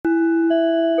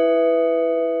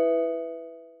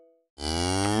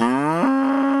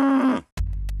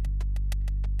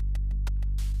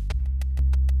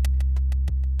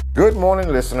Good morning,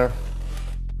 listener.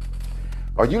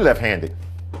 Are you left-handed?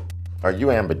 Are you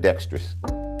ambidextrous?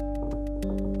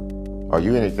 Are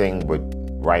you anything but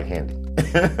right-handed?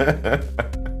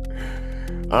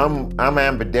 I'm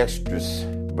ambidextrous,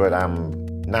 but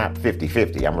I'm not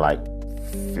 50-50. I'm like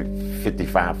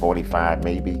 55-45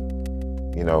 maybe.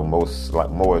 You know, more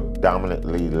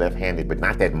dominantly left-handed, but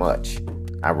not that much.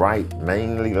 I write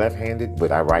mainly left-handed,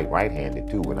 but I write right-handed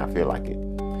too when I feel like it.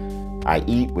 I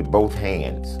eat with both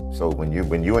hands. So when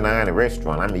you and I in a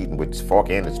restaurant, I'm eating with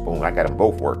fork and a spoon. I got them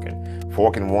both working.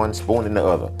 Fork in one, spoon in the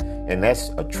other. And that's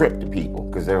a trip to people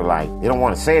because they're like, they don't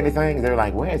want to say anything. They're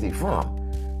like, where is he from?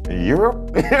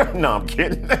 Europe? No, I'm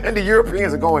kidding. And the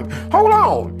Europeans are going, hold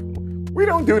on. We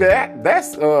don't do that.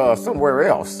 That's somewhere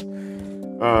else.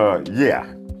 Yeah.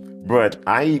 But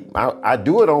I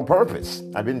do it on purpose.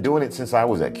 I've been doing it since I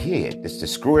was a kid. Just to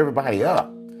screw everybody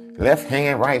up. Left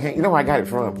hand, right hand. You know where I got it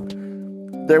from?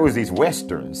 There was these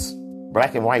westerns,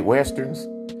 black and white westerns,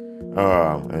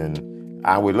 and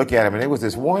I would look at him, and there was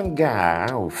this one guy. I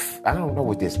don't know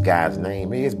what this guy's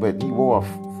name is, but he wore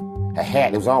a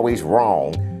hat that was always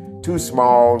wrong, too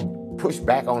small, pushed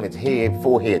back on its head,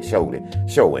 forehead showing.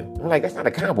 I'm like, that's not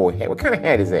a cowboy hat. What kind of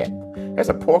hat is that? That's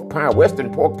a pork pie,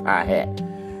 western pork pie hat.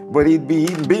 But he'd be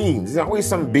eating beans. There's always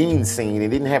some bean scene. He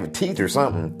didn't have teeth or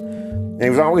something. And it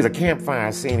was always a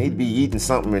campfire scene. He'd be eating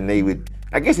something, and they would.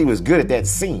 I guess he was good at that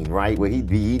scene, right? Where he'd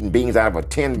be eating beans out of a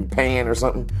tin pan or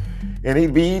something. And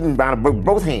he'd be eating out of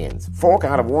both hands. Fork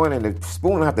out of one and a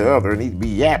spoon out the other. And he'd be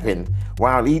yapping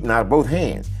while eating out of both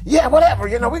hands. Yeah, whatever,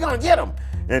 we're going to get him.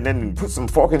 And then put the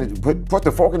fork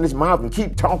in his mouth and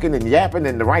keep talking and yapping.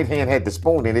 And the right hand had the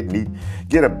spoon in it. And he'd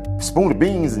get a spoon of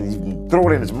beans and he'd throw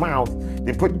it in his mouth.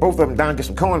 Then put both of them down, get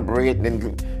some cornbread, and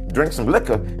then drink some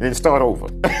liquor, and then start over.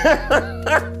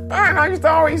 And I used to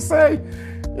always say,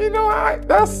 yeah,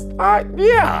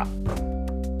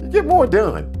 you get more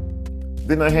done.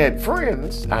 Then I had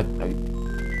friends, at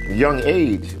a young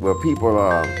age, where people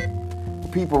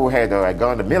had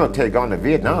gone to military, gone to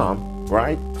Vietnam,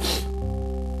 right?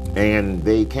 And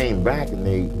they came back,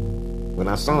 and when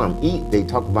I saw them eat, they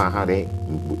talked about how they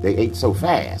ate so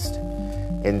fast,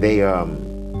 and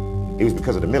it was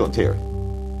because of the military,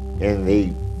 and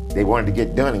they wanted to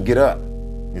get done and get up.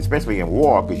 Especially in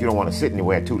war, because you don't want to sit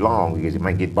anywhere too long because you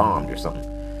might get bombed or something.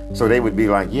 So they would be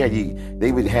like, they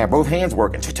would have both hands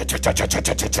working, and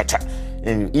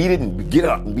eat it and get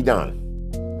up and be done.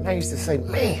 And I used to say,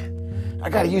 man, I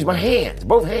got to use my hands,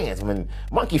 both hands. I'm in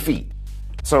monkey feet.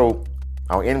 So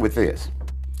I'll end with this.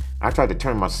 I tried to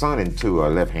turn my son into a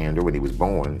left-hander when he was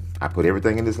born. I put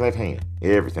everything in his left hand,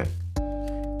 everything.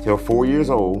 Till 4 years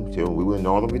old, till we were in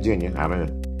Northern Virginia, out on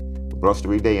a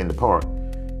blustery day in the park.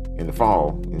 In the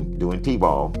fall, and doing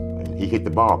t-ball, and he hit the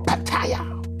ball, pataya.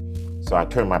 So I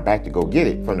turned my back to go get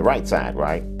it from the right side,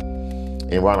 right?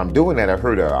 And while I'm doing that, I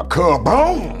heard a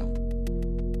kaboom!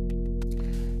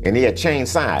 And he had changed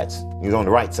sides. He was on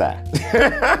the right side.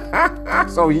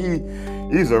 So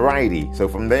he's a righty. So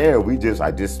from there,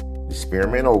 I just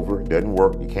experiment over. It doesn't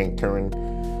work. You can't turn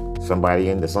somebody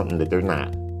into something that they're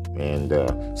not. And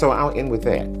so I'll end with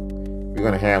that. We're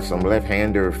going to have some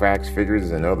left-hander facts, figures,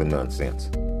 and other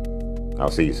nonsense. I'll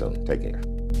see you soon. Take care.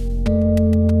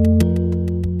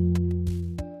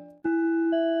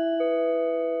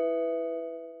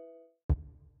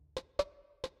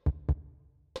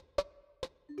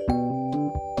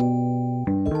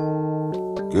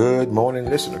 Good morning,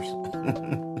 listeners.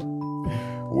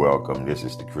 Welcome. This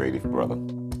is the Creative Brother,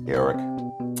 Eric.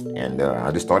 And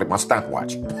I just started my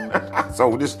stopwatch.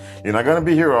 So you're not going to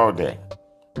be here all day,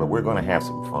 but we're going to have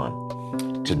some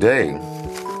fun. Today,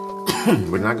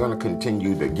 we're not going to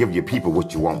continue to give your people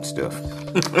what you want stuff.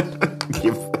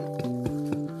 You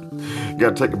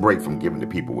got to take a break from giving the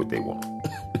people what they want.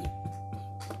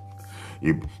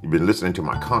 You've been listening to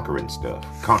my conquering stuff.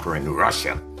 Conquering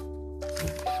Russia.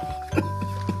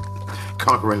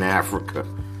 Conquering Africa.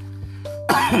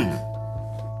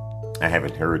 I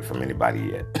haven't heard from anybody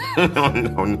yet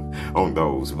on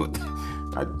those, but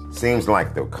it seems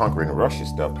like the conquering Russia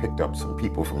stuff picked up some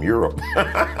people from Europe.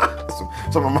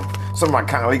 Some of my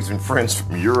colleagues and friends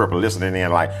from Europe are listening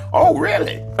in like, oh,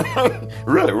 really?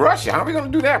 Really, Russia? How are we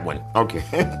going to do that one? Okay.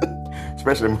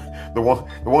 Especially the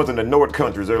ones in the North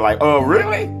countries. They're like, oh,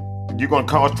 really? You going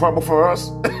to cause trouble for us?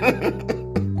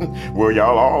 Well,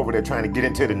 y'all are over there trying to get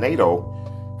into the NATO.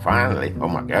 Finally. Oh,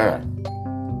 my God.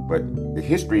 But the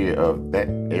history of that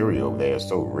area over there is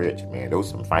so rich, man. Those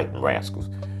some fighting rascals.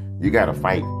 You got to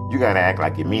fight. You got to act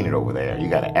like you mean it over there. You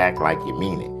got to act like you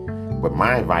mean it. But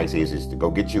my advice is to go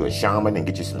get you a shaman and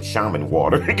get you some shaman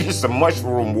water, get you some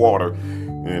mushroom water,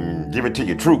 and give it to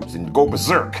your troops and go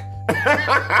berserk.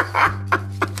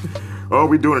 Oh,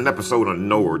 we're doing an episode on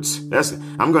Nords.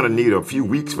 I'm going to need a few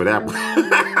weeks for that one.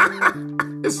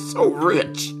 It's so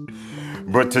rich.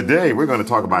 But today we're going to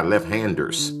talk about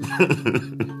left-handers.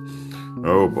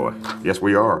 Oh, boy. Yes,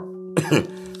 we are.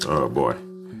 Oh, boy.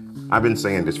 I've been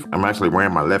saying this. I'm actually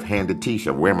wearing my left-handed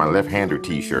t-shirt. Wearing my left-hander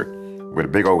t-shirt with a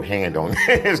big old hand on it.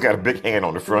 It's got a big hand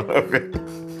on the front of it.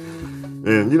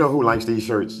 And you know who likes these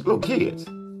shirts? Little kids.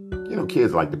 You know,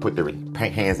 kids like to put their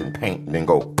hands in paint and then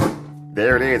go,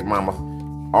 there it is, mama.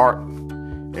 Art.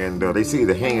 And they see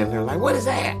the hand. They're like, what is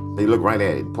that? They look right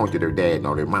at it, point to their dad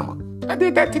or their mama. I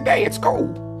did that today at school.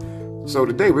 So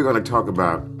today we're going to talk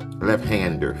about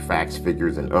left-hander facts,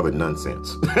 figures, and other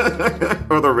nonsense.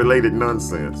 Other related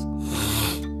nonsense.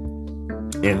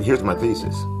 And here's my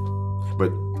thesis.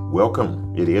 But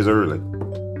welcome. It is early.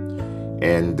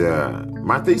 And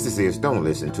my thesis is don't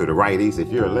listen to the righties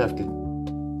if you're a lefty.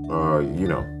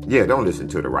 Don't listen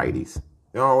to the righties.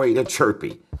 Oh, wait, they're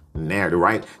chirpy.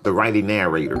 The righty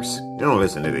narrators. Don't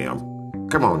listen to them.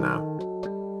 Come on now.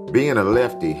 Being a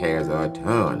lefty has a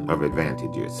ton of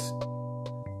advantages.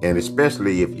 And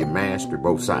especially if you master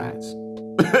both sides.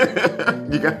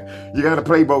 you got to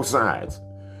play both sides.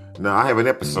 Now, I have an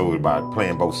episode about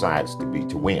playing both sides to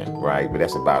win, right? But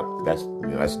that's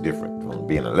different from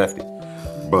being a lefty.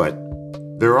 But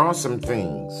there are some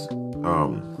things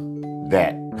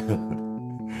that,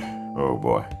 oh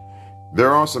boy,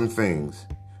 there are some things,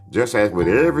 just as with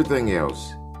everything else,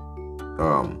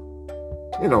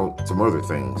 some other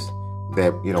things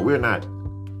that, we're not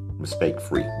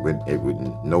mistake-free.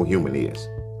 No human is,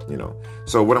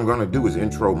 So what I'm going to do is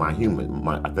intro I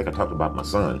think I talked about my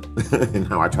son and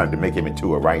how I tried to make him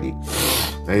into a righty.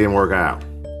 It didn't work out.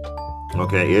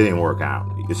 Okay, it didn't work out.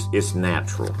 It's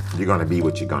natural. You're going to be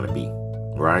what you're going to be,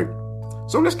 right?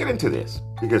 So let's get into this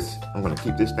because I'm going to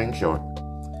keep this thing short.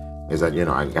 I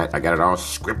got it all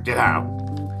scripted out.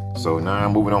 So now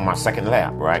I'm moving on my second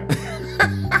lap, right?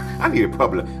 I need a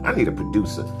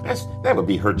producer. That would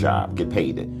be her job. Get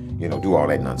paid to, do all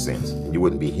that nonsense. You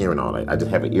wouldn't be hearing all that. I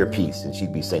just have an earpiece and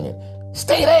she'd be singing,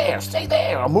 stay there,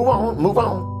 or move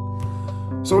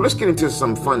on. So let's get into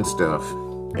some fun stuff.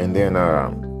 And then,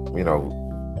 I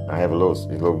have a little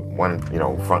one,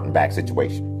 front and back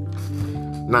situation.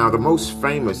 Now, the most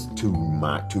famous to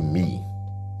me,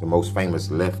 the most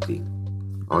famous lefty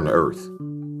on the earth,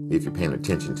 if you're paying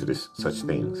attention to such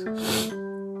things,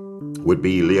 would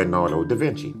be Leonardo da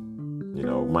Vinci.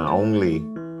 My only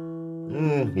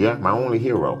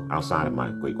hero outside of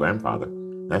my great grandfather.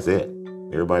 That's it.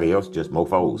 Everybody else just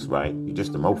mofos, right? You're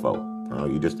just a mofo.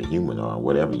 You're just a human or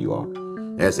whatever you are.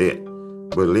 That's it.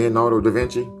 But Leonardo da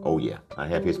Vinci, oh yeah, I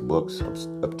have his books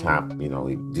up top.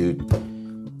 Dude,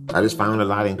 I just found a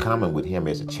lot in common with him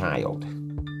as a child.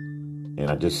 And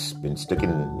I just been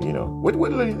sticking, what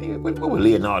would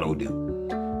Leonardo do?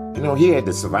 He had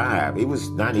to survive. It was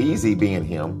not easy being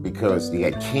him because he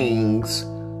had kings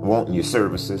wanting your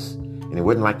services. And it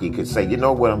wasn't like he could say,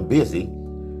 I'm busy.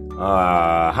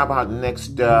 How about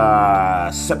next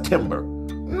September?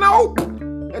 Nope.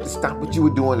 You had to stop what you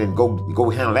were doing and go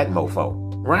handle that mofo,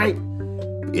 right?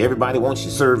 Everybody wants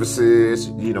your services.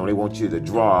 They want you to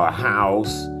draw a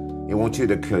house. They want you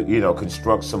to,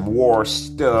 construct some war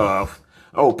stuff.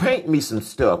 Oh, paint me some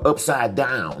stuff upside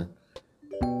down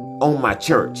in my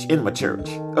church,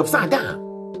 upside down.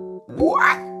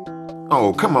 What?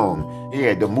 Oh, come on. He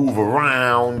had to move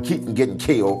around, keep from getting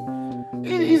killed.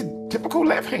 He's a typical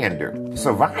left-hander,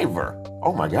 survivor.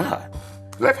 Oh my God.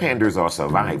 Left-handers are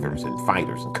survivors and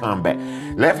fighters in combat.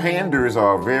 Left-handers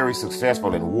are very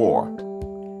successful in war.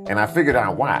 And I figured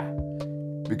out why.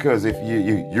 Because if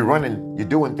you're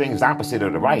doing things opposite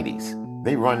of the righties.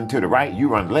 They run to the right, you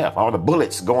run left. All the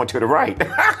bullets going to the right.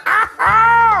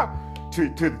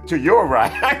 to your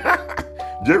right.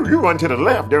 You run to the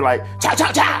left. They're like, cha,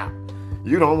 cha, cha.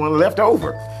 You don't want left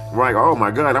over. Right, oh my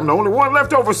God, I'm the only one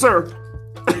left over, sir.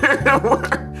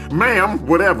 Ma'am,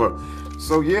 whatever.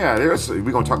 So yeah, we're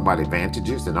going to talk about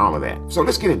advantages and all of that. So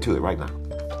let's get into it right now.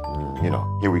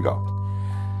 Here we go.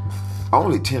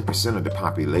 Only 10% of the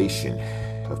population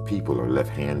of people are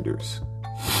left-handers.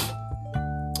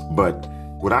 But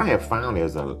what I have found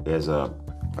as a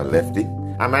lefty,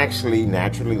 I'm actually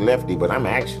naturally lefty, but I'm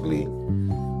actually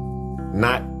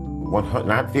not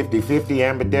 50-50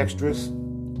 ambidextrous,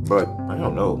 but I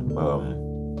don't know.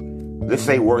 Let's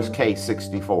say worst case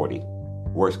 60-40.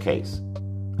 Worst case.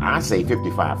 I say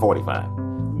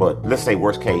 55-45. But let's say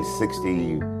worst case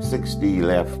 60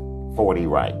 left, 40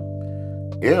 right.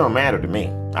 It don't matter to me.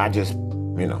 I just,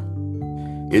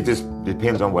 it just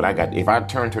depends on what I got. If I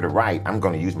turn to the right, I'm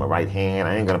going to use my right hand.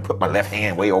 I ain't going to put my left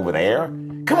hand way over there.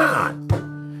 Come on.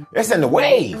 That's in the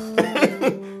way.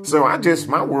 So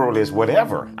my world is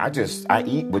whatever. I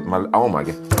eat with my, oh my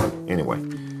God. Anyway,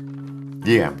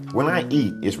 yeah, when I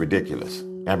eat, it's ridiculous.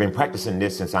 I've been practicing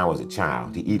this since I was a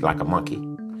child, to eat like a monkey.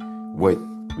 With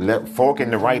fork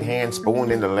in the right hand,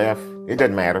 spoon in the left. It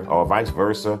doesn't matter, or vice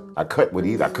versa. I cut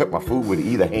my food with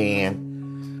either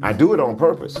hand. I do it on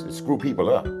purpose to screw people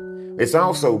up. It's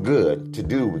also good to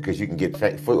do because you can get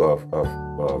finished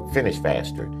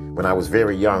faster. When I was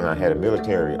very young, I had a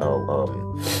military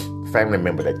family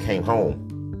member that came home,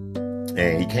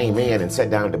 and he came in and sat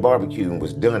down at the barbecue and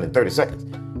was done in 30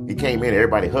 seconds. He came in,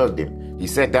 everybody hugged him. He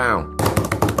sat down.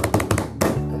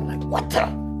 I'm like, what the?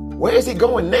 Where is he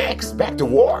going next? Back to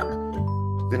war?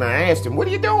 Then I asked him, what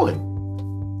are you doing?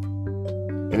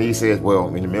 And he says, well,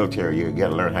 in the military, you got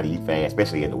to learn how to eat fast,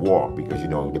 especially in the war, because,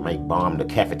 they might bomb the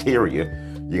cafeteria.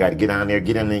 You got to get down there,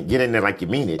 get in there like you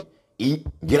mean it, eat,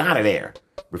 get out of there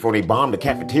before they bomb the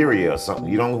cafeteria or something.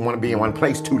 You don't want to be in one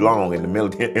place too long in the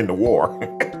military, in the war.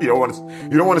 You don't want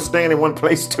to stand in one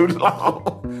place too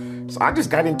long. So I just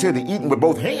got into the eating with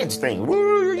both hands thing.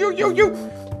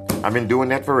 I've been doing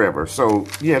that forever. So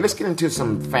yeah, let's get into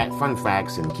some fun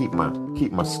facts and keep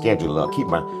my schedule up, keep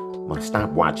my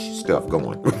stopwatch stuff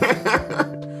going.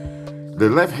 The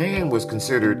left hand was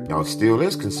considered, or still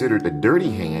is considered, the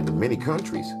dirty hand in many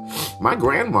countries. My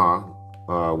grandma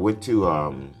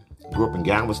grew up in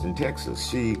Galveston, Texas.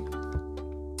 She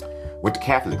went to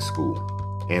Catholic school,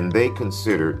 and they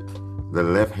considered the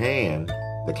left hand,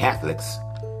 the Catholics,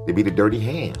 to be the dirty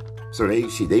hand. So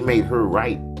they made her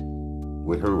write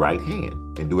with her right hand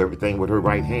and do everything with her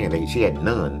right hand. She had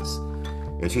nuns.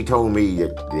 And she told me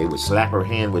that they would slap her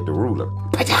hand with the ruler.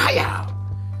 Pataya!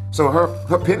 So her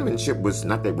penmanship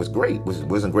wasn't great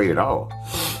at all.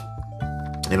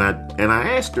 And I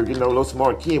asked her, little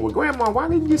smart kid, well, Grandma, why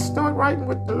didn't you start writing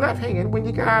with the left hand when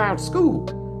you got out of school?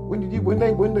 When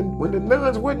the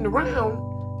nuns wasn't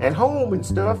around at home and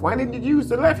stuff, why didn't you use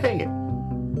the left hand?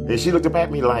 And she looked up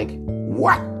at me like,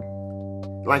 what?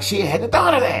 Like she hadn't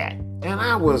thought of that. And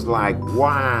I was like,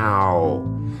 wow.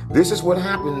 This is what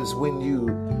happens when you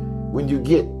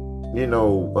get,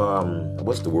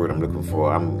 what's the word I'm looking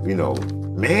for?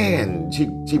 Man,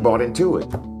 she bought into it.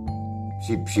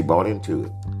 She bought into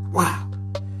it. Wow.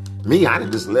 Me, I'd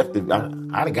have just left it.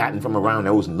 I'd have gotten from around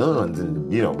those nuns and,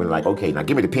 been like, okay, now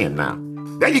give me the pen now.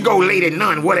 There you go, lady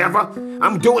nun, whatever.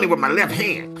 I'm doing it with my left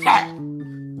hand. I'd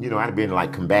have been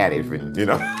like combative and,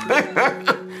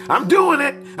 I'm doing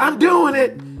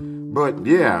it. But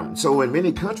yeah, so in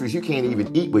many countries, you can't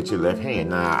even eat with your left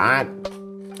hand. Now,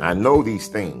 I know these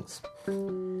things.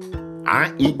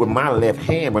 I eat with my left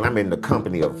hand when I'm in the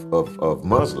company of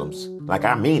Muslims. Like,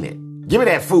 I mean it. Give me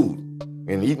that food.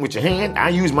 And eating with your hand, I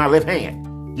use my left hand.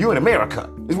 You in America.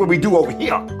 This is what we do over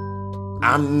here.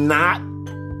 I'm not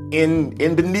in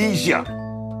Indonesia.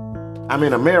 I'm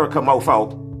in America,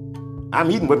 mofo.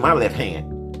 I'm eating with my left hand.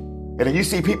 And then you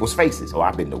see people's faces. Oh,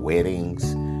 I've been to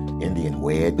weddings. Indian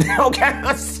wedding, all kind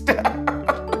of stuff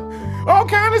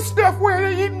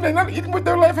where they're not eating with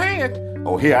their left hand.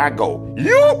 Oh, here I go.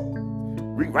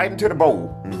 Reach right into the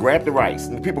bowl and grab the rice.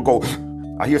 And the people go,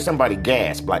 I hear somebody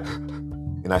gasp like,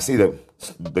 and I see the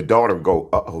daughter go,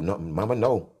 uh-oh, no, mama,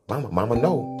 no. Mama,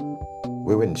 no.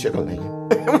 We're in Sugar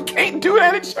Land. We can't do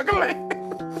that in Sugar Land.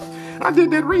 I did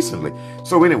that recently.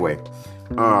 So anyway,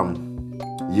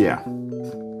 yeah.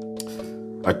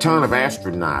 A ton of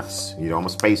astronauts, I'm a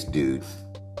space dude.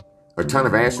 A ton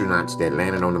of astronauts that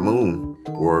landed on the moon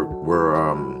were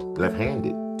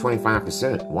left-handed.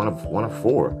 25%, one of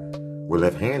four, were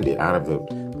left-handed out of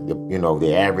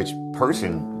the average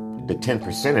person, the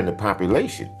 10% in the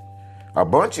population.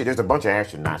 There's a bunch of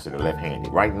astronauts that are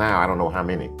left-handed. Right now, I don't know how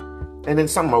many. And then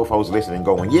some mofos listening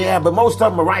going, yeah, but most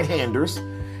of them are right-handers.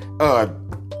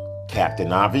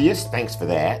 Captain Obvious, thanks for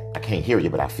that. I can't hear you,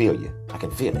 but I feel you. I can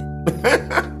feel it.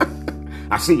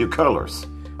 I see your colors.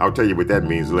 I'll tell you what that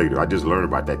means later. I just learned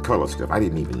about that color stuff. I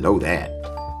didn't even know that.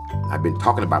 I've been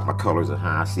talking about my colors and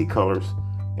how I see colors.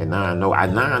 And now I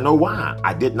know why.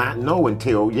 I did not know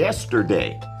until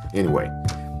yesterday. Anyway.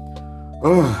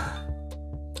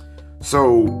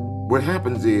 So what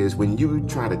happens is when you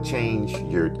try to change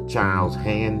your child's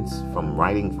hands from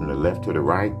writing from the left to the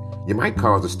right, you might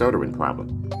cause a stuttering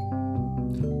problem.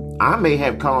 I may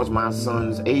have caused my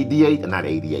son's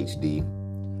ADHD,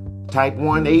 type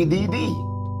 1 ADD.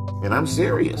 And I'm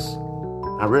serious.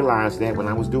 I realized that when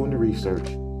I was doing the research.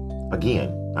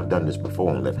 Again, I've done this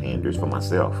before on left-handers for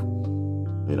myself,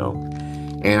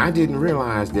 And I didn't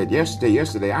realize that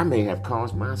yesterday I may have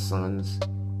caused my son's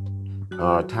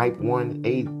type 1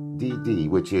 ADD,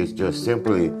 which is just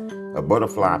simply a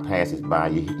butterfly passes by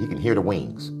you. He can hear the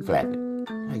wings flapping.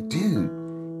 Like, dude,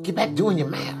 get back doing your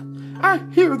math. I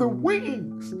hear the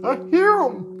wings. I hear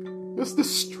them. It's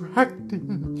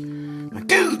distracting. Like,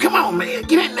 dude, come on, man.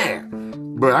 Get in there.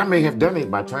 But I may have done it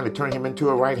by trying to turn him into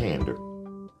a right-hander.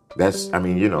 Just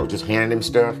handing him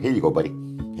stuff. Here you go, buddy.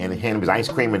 Hand him his ice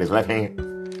cream in his left hand.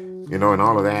 And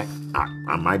all of that.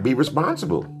 I might be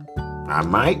responsible. I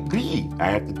might be.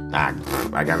 I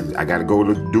gotta go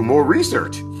to do more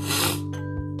research.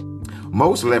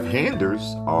 Most left-handers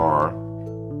are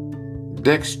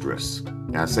dexterous.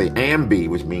 I say ambi,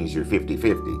 which means you're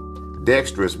 50-50.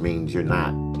 Dexterous means you're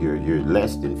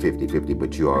less than 50-50,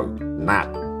 but you are not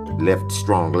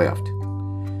strong left.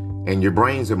 And your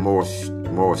brains are more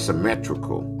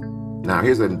symmetrical. Now,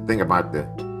 here's the thing about the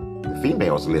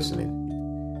females listening.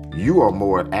 You are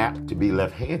more apt to be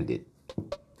left-handed.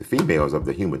 The females of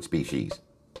the human species.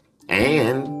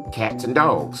 And cats and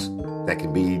dogs that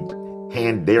can be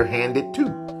handed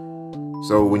too.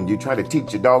 So when you try to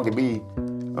teach your dog to be,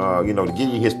 to give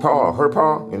you his paw or her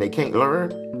paw, and they can't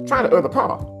learn, try the other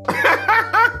paw.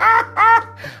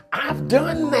 I've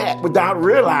done that without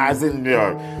realizing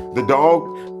the dog.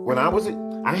 When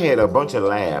I had a bunch of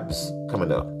labs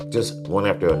coming up, just one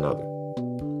after another.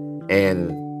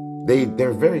 And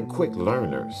they're very quick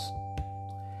learners,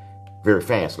 very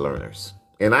fast learners.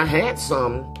 And I had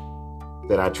some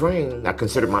that I trained. I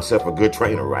considered myself a good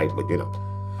trainer, right? But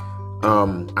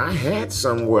I had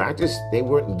some where they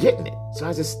weren't getting it. So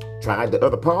I just tried the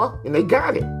other paw and they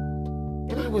got it.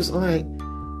 And I was like,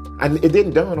 it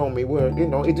didn't dawn on me what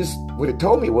it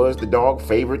told me was the dog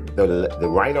favored the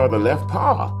right or the left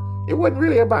paw. It wasn't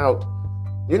really about,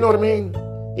 you know what I mean?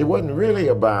 It wasn't really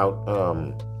about,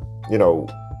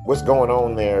 what's going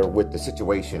on there with the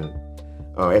situation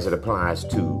as it applies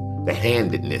to the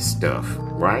handedness stuff,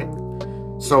 right?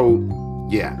 So,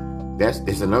 yeah,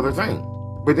 it's another thing.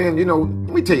 But then,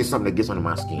 let me tell you something that gets under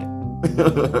my skin.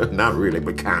 Not really,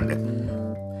 but kind of.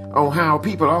 On how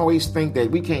people always think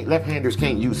that left-handers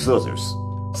can't use scissors.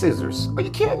 Scissors. Are you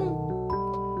kidding?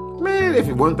 Man, if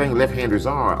one thing left-handers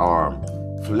are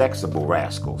flexible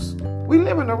rascals. We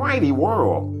live in a righty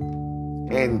world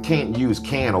and can't use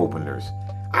can openers.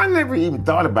 I never even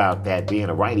thought about that being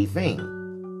a righty thing.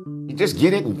 You just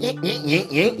get it and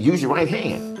use your right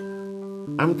hand.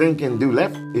 I'm thinking,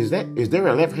 is there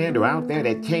a left-hander out there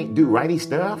that can't do righty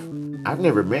stuff? I've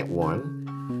never met one.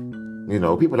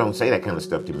 People don't say that kind of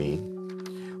stuff to me.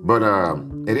 But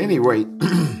at any rate,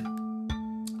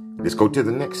 let's go to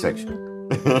the next section,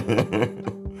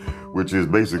 which is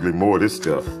basically more of this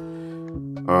stuff.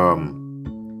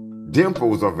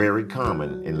 Dimples are very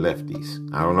common in lefties.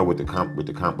 I don't know what the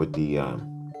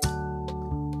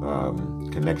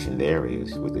connection there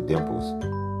is with the dimples.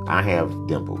 I have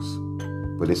dimples,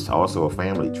 but it's also a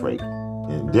family trait.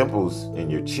 And dimples in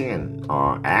your chin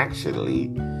are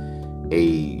actually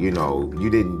your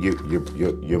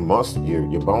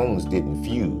bones didn't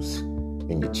fuse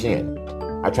in your chin.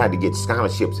 I tried to get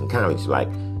scholarships in college, like,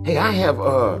 hey, I have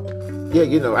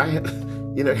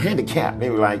handicap. They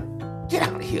were like, get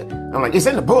out of here. I'm like, it's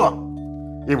in the book.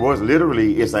 It was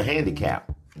literally, it's a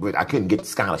handicap. But I couldn't get the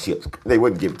scholarships. They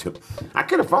wouldn't give it to me. I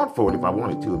could have fought for it if I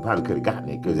wanted to and probably could have gotten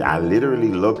it because I literally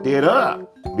looked it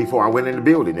up before I went in the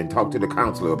building and talked to the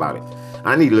counselor about it.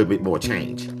 I need a little bit more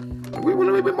change. We were a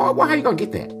little bit more. Well, how you going to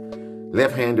get that?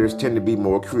 Left-handers tend to be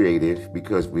more creative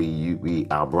because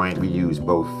our brain, we use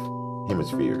both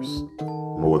hemispheres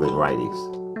more than righties.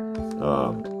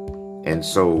 And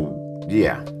so,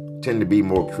 yeah, tend to be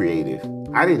more creative.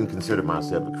 I didn't consider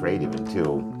myself a creative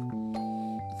until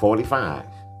 45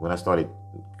 when I started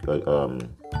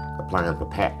applying for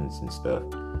patents and stuff,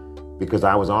 because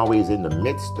I was always in the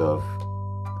midst of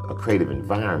a creative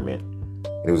environment.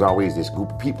 And there was always this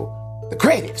group of people, the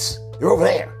creatives, they're over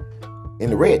there in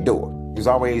the red door. There's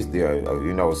always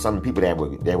some people that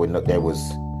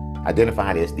was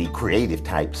identified as the creative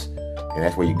types, and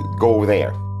that's where you go over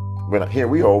there. But here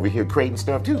we are over here creating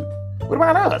stuff too. What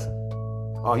about us?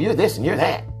 Oh, you're this and you're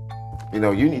that.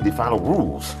 You need to follow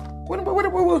rules. What?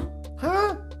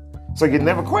 Huh? So you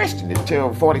never questioned it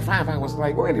until 45. I was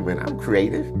like, wait a minute, I'm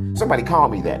creative. Somebody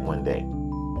called me that one day.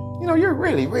 You're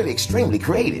really, really extremely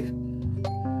creative.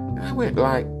 And I went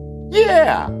like,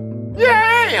 yeah,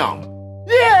 I am.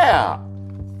 Yeah.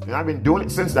 And I've been doing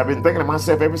it since. I've been thinking to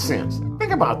myself ever since.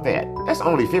 Think about that. That's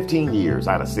only 15 years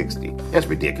out of 60. That's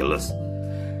ridiculous.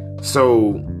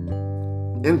 So,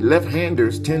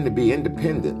 left-handers tend to be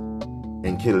independent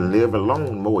and can live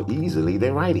alone more easily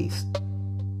than righties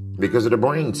because of the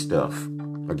brain stuff.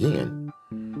 Again,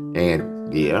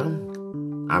 and yeah,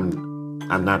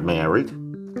 I'm not married.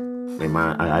 I'm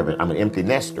an empty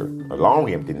nester, a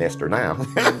long empty nester now,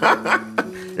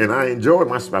 and I enjoy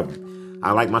myself.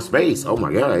 I like my space. Oh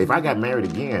my God, if I got married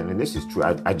again, and this is true,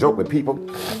 I joke with people.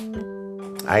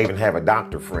 I even have a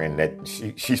doctor friend that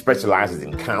she specializes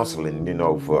in counseling,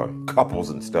 for couples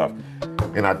and stuff.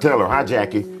 And I tell her, hi,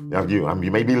 Jackie. Now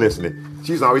you may be listening.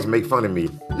 She's always make fun of me.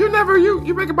 You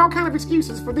make about kind of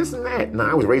excuses for this and that. Now,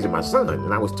 I was raising my son,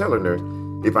 and I was telling her,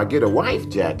 if I get a wife,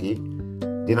 Jackie,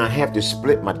 then I have to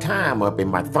split my time up in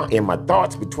my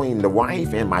thoughts between the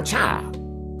wife and my child.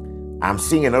 I'm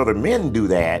seeing other men do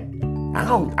that.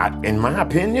 In my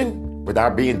opinion,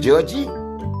 without being judgy,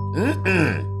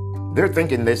 they're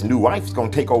thinking this new wife's gonna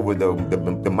take over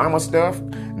the mama stuff.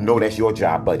 No, that's your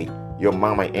job, buddy. Your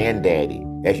mama and daddy,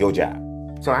 that's your job.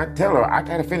 So I tell her, I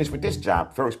gotta finish with this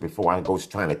job first before I go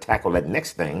trying to tackle that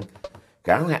next thing.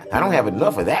 I don't have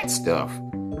enough of that stuff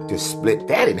to split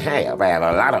that in half. I have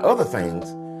a lot of other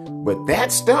things, but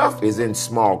that stuff is in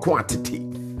small quantity.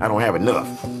 I don't have enough.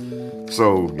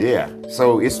 So yeah,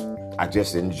 I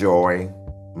just enjoy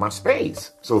my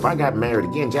space. So if I got married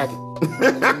again, Jackie,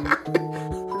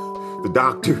 the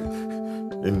doctor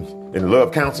in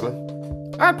love counseling,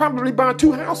 I'd probably buy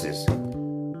 2 houses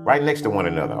right next to one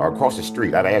another or across the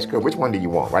street. I'd ask her, which one do you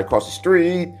want? Right across the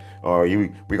street? Or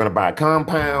we're going to buy a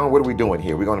compound? What are we doing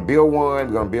here? We're going to build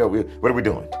one? What are we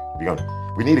doing?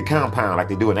 We need a compound like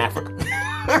they do in Africa.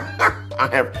 I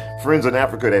have friends in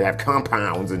Africa that have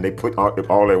compounds and they put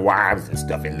all their wives and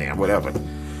stuff in there, whatever.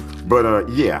 But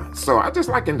yeah, so I just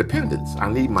like independence. I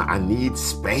need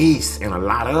space and a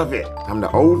lot of it. I'm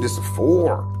the oldest of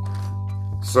 4.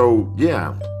 So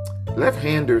yeah,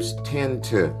 left-handers tend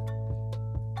to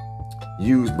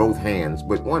use both hands,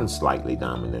 but one's slightly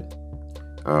dominant.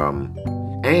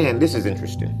 And this is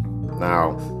interesting.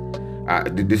 Now,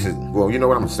 you know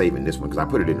what? I'm saving this one because I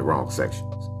put it in the wrong section.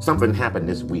 Something happened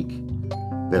this week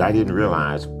that I didn't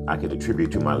realize I could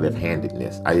attribute to my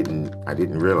left-handedness. I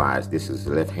didn't realize this is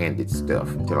left-handed stuff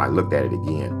until I looked at it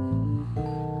again.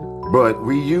 But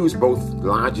we use both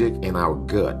logic and our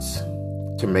guts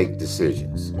to make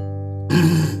decisions.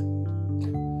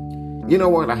 You know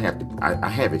what? I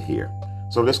have it here.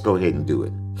 So let's go ahead and do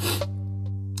it.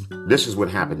 This is what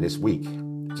happened this week.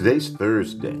 Today's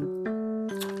Thursday.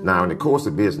 Now, in the course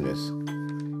of business,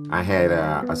 I had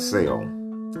a sale,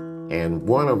 and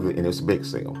it's a big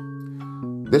sale.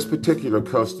 This particular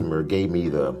customer gave me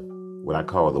what I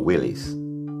call the willies.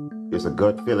 It's a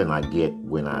gut feeling I get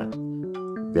when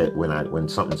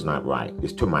something's not right.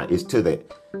 It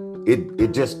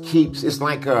just keeps. It's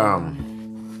like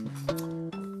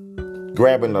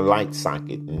grabbing the light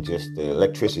socket and just the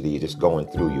electricity just going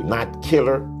through you. Not at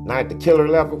the killer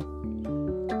level,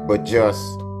 but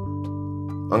just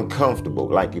uncomfortable.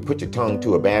 Like you put your tongue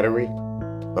to a battery.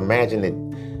 Imagine it.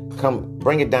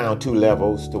 Bring it down 2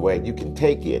 levels to where you can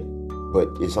take it, but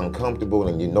it's uncomfortable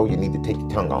and you know you need to take your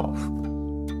tongue off.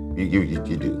 You do.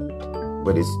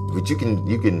 But you can.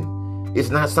 It's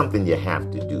not something you have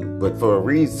to do. But for a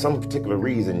reason, some particular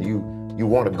reason, you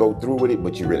want to go through with it,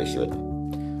 but you really shouldn't.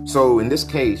 So in this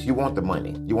case, you want the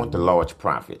money. You want the large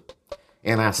profit.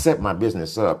 And I set my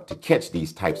business up to catch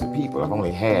these types of people. I've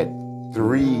only had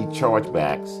 3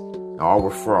 chargebacks, all were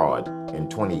fraud, in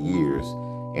 20 years.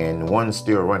 And one's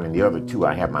still running. The other 2,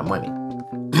 I have my money.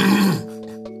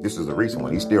 This is a recent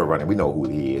one. He's still running. We know who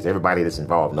he is. Everybody that's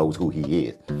involved knows who he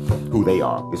is, who they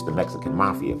are. It's the Mexican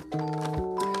Mafia.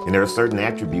 And there are certain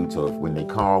attributes of when they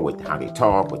call, with how they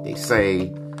talk, what they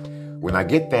say. When I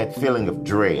get that feeling of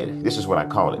dread, this is what I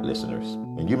call it, listeners.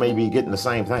 And you may be getting the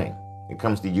same thing. It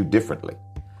comes to you differently.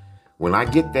 When I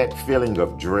get that feeling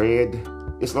of dread,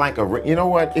 it's like you know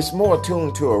what? It's more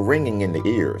attuned to a ringing in the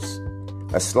ears.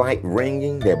 A slight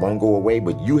ringing that won't go away,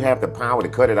 but you have the power to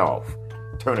cut it off.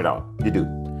 Turn it off. You do.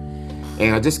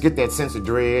 And I just get that sense of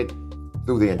dread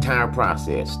through the entire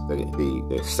process.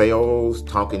 The sales,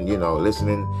 talking,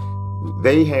 listening.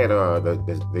 They had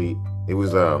it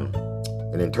was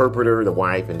an interpreter, the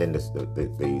wife, and then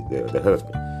the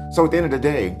husband. So at the end of the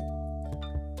day,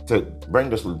 to bring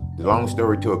this long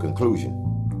story to a conclusion,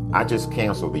 I just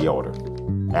canceled the order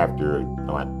after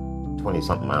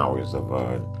 20-something hours of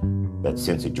that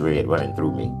sense of dread running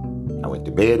through me. I went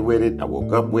to bed with it. I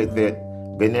woke up with it.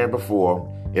 Been there before.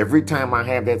 Every time I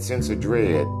have that sense of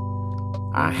dread,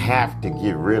 I have to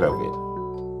get rid of it.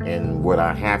 And what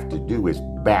I have to do is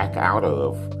back out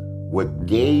of what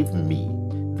gave me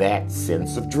that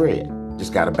sense of dread.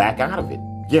 Just got to back out of it.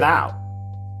 Get out.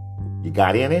 You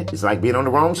got in it. It's like being on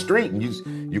the wrong street. And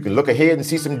you can look ahead and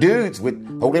see some dudes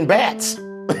holding bats.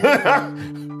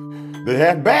 They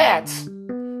have bats.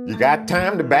 You got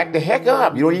time to back the heck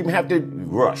up. You don't even have to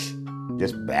rush.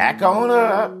 Just back on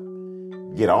up.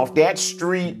 Get off that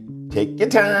street. Take your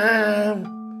time.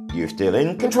 You're still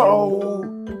in control.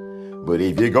 But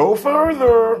if you go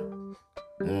further,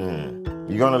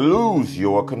 you're going to lose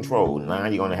your control. Now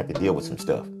you're going to have to deal with some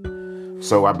stuff.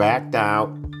 So I backed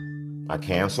out. I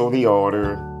canceled the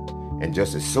order. And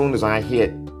just as soon as I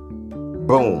hit,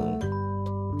 boom,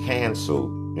 cancel,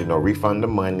 refund the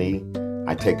money.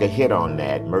 I take a hit on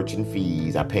that, merchant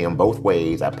fees. I pay them both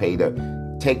ways. I pay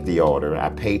to take the order. I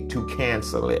pay to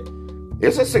cancel it.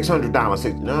 It's a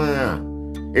 $600.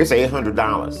 No. It's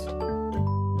 $800.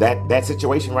 That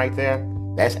situation right there,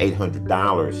 that's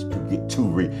 $800 to get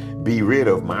be rid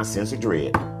of my sense of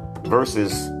dread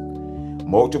versus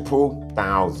multiple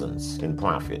thousands in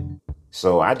profit.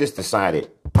 So I just decided,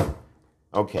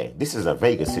 okay, this is a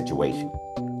Vegas situation.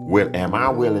 Am I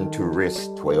willing to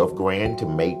risk 12 grand to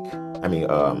make,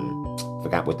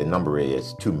 forgot what the number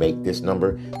is, to make this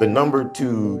number, the number of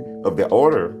the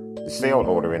order, the sale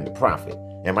order and the profit.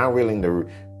 Am I willing to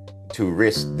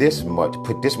risk this much,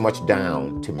 put this much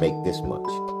down to make this much?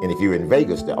 And if you're in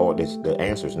Vegas, the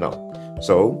answer is no.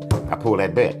 So I pulled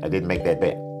that bet. I didn't make that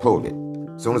bet. Pulled it.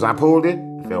 As soon as I pulled it,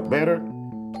 I felt better,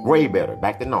 way better,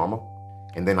 back to normal.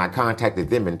 And then I contacted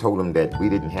them and told them that we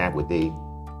didn't have what they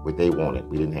wanted.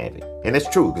 We didn't have it. And it's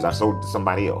true because I sold it to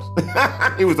somebody else.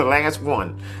 It was the last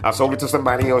one. I sold it to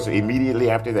somebody else immediately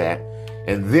after that.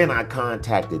 And then I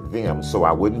contacted them so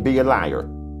I wouldn't be a liar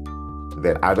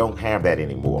that I don't have that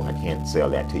anymore. I can't sell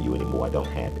that to you anymore. I don't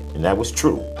have it. And that was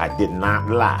true. I did not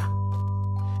lie.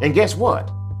 And guess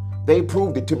what? They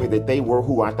proved it to me that they were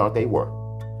who I thought they were.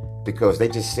 Because they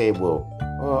just said, well,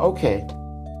 okay.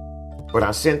 But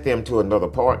I sent them to another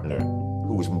partner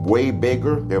who was way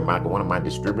bigger. They're one of my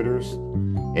distributors.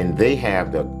 And they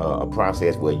have a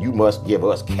process where you must give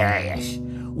us cash.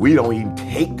 We don't even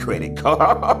take credit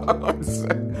cards.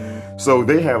 So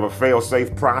they have a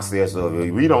fail-safe process of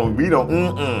we don't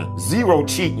zero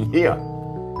cheating here.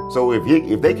 So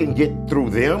if they can get through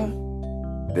them,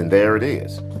 then there it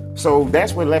is. So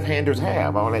that's what left-handers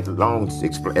have. All that long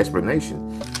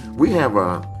explanation. We have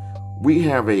a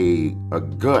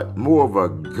gut, more of a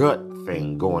gut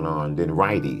thing going on than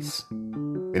righties.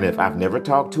 And if I've never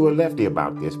talked to a lefty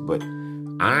about this, but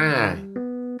I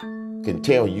can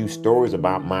tell you stories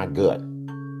about my gut.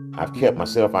 I've kept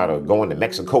myself out of going to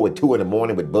Mexico at 2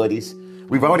 a.m. with buddies.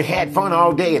 We've already had fun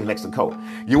all day in Mexico.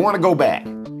 You want to go back?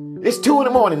 It's 2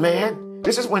 a.m, man.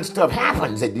 This is when stuff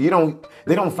happens that they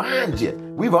don't find you.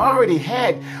 We've already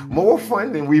had more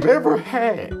fun than we've ever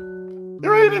had.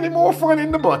 There ain't any more fun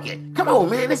in the bucket. Come on,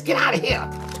 man, let's get out of here.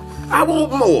 I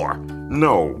want more.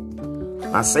 No.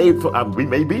 I saved we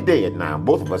may be dead now.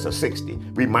 Both of us are 60.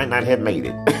 We might not have made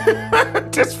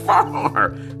it. Just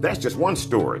far. That's just one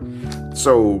story.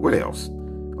 So what else?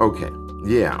 Okay.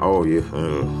 Yeah. Oh, yeah.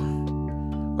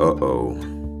 Uh-oh.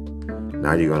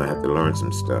 Now you're going to have to learn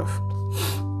some stuff.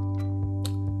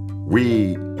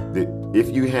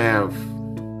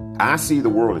 I see the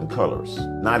world in colors.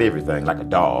 Not everything, like a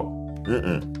dog.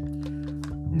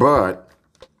 But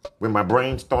when my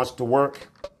brain starts to work,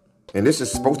 and this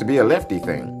is supposed to be a lefty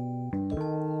thing,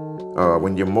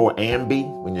 when you're more ambi,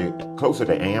 when you're closer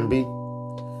to ambi,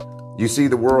 you see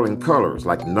the world in colors,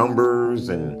 like numbers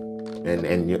and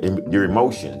your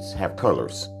emotions have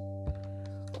colors.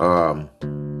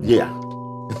 Yeah.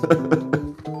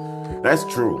 That's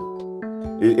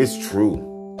true. It's true.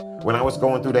 When I was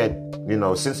going through that,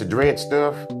 sense of dread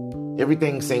stuff,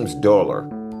 everything seems duller.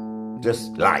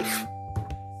 Just life.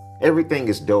 Everything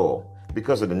is dull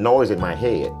because of the noise in my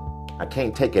head. I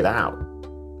can't take it out.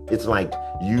 It's like,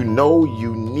 you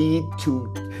need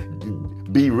to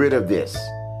be rid of this.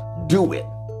 Do it.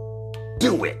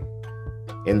 Do it.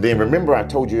 And then remember I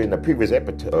told you in the previous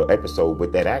episode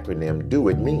what that acronym do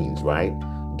it means, right?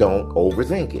 Don't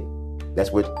overthink it.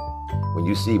 That's what, when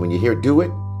you hear do it,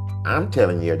 I'm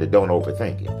telling you to don't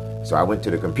overthink it. So I went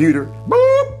to the computer,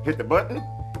 boop, hit the button,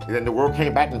 and then the world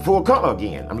came back in full color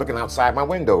again. I'm looking outside my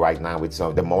window right now with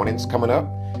the mornings coming up.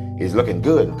 It's looking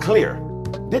good and clear.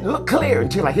 Didn't look clear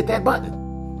until I hit that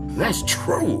button. That's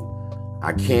true.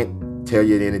 I can't tell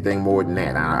you anything more than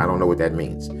that. I don't know what that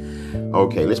means.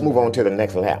 Okay, let's move on to the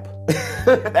next lap.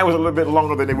 That was a little bit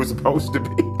longer than it was supposed to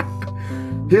be.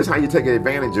 Here's how you take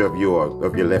advantage of your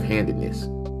left-handedness.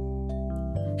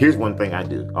 Here's one thing I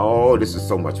do. Oh, this is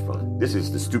so much fun. This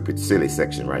is the stupid, silly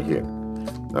section right here.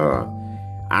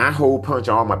 I hole punch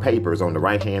all my papers on the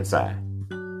right-hand side.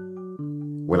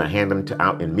 When I hand them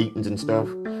out in meetings and stuff,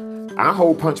 I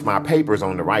hole punch my papers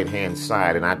on the right-hand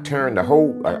side, and I turn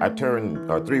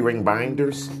 3-ring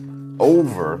binders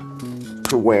over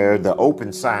to where the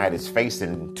open side is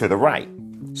facing to the right.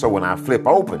 So when I flip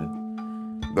open,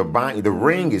 the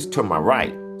ring is to my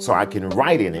right, so I can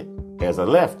write in it as a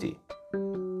lefty.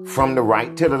 From the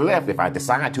right to the left, if I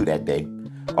decide to that day,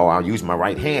 Or I'll use my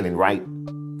right hand and write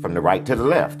from the right to the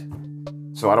left,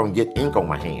 so I don't get ink on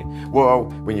my hand. Well,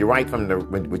 when you write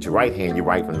with your right hand, you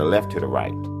write from the left to the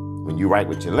right. When you write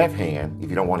with your left hand, if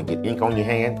you don't want to get ink on your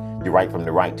hand, you write from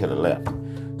the right to the left.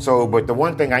 So, but the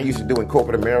one thing I used to do in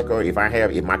corporate America, if my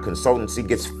consultancy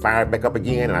gets fired back up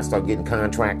again and I start getting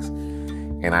contracts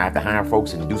and I have to hire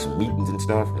folks and do some meetings and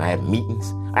stuff, and I have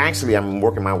meetings. I'm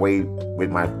working my way with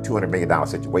my $200 million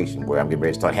situation where I'm getting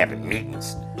ready to start having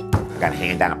meetings. I got to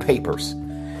hand out papers.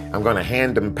 I'm going to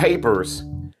hand them papers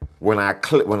when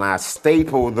I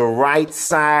staple the right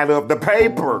side of the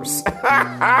papers.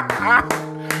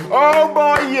 Oh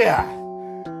boy, yeah.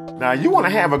 Now you want to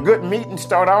have a good meeting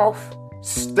start off?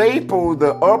 Staple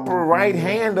the upper right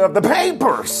hand of the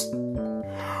papers.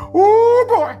 Oh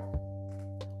boy.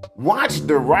 Watch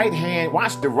the righties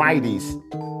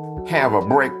have a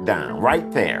breakdown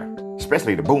right there,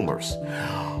 especially the boomers.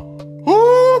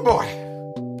 Oh boy.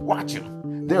 Watch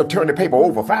them. They'll turn the paper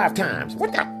over 5 times.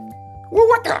 What?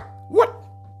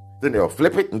 Then they'll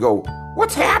flip it and go,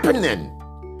 what's happening?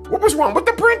 What was wrong with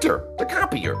the printer, the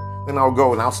copier? Then I'll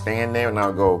go and I'll stand there and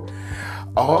I'll go,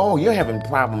 oh, you're having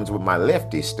problems with my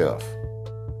lefty stuff.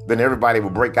 Then everybody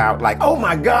will break out like, oh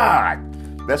my God.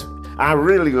 I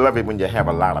really love it when you have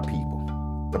a lot of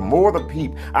people. The more the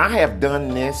people, I have done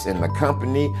this in the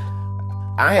company.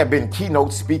 I have been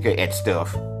keynote speaker at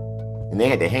stuff and they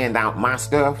had to hand out my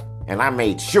stuff and I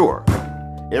made sure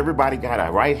everybody got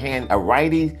a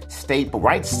righty staple,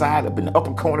 right side up in the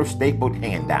upper corner stapled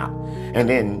handout. And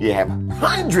then you have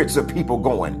hundreds of people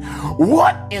going,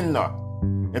 what in the?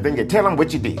 And then you tell them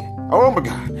what you did. Oh my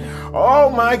God. Oh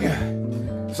my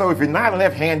God. So if you're not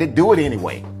left-handed, do it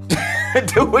anyway.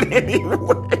 Do it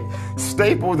anyway.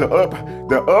 Staple the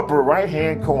upper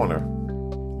right-hand corner.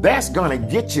 That's going to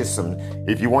get you some,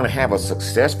 if you want to have a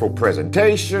successful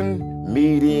presentation,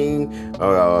 meeting,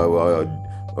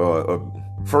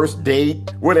 first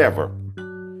date, whatever.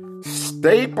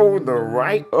 Staple the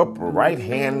upper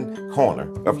right-hand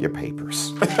corner of your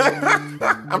papers.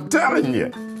 I'm telling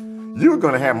you, you're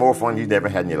going to have more fun you've never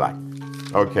had in your life.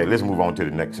 Okay, let's move on to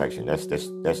the next section. That's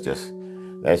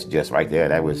just right there.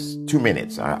 That was 2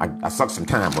 minutes. I sucked some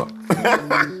time up.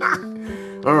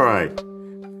 All right.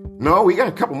 No, we got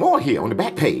a couple more here on the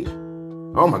back page.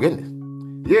 Oh my goodness.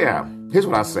 Yeah, here's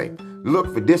what I say.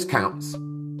 Look for discounts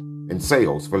and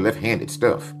sales for left-handed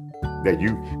stuff that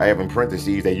I have in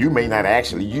parentheses that you may not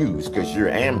actually use because you're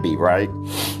ambi, right?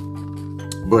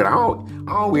 But I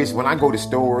always, when I go to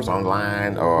stores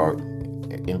online or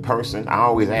in person, I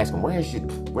always ask them, where's your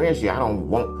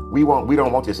we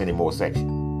don't want this anymore section.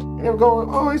 And they'll go,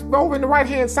 oh, it's over in the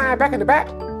right-hand side, back in the back.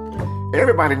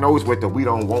 Everybody knows what the we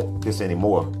don't want this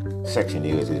anymore section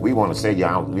is. We want to say,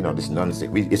 this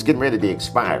nonsense. It's getting ready to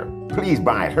expire. Please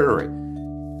buy it, hurry.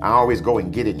 I always go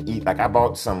and get it and eat. Like I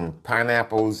bought some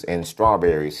pineapples and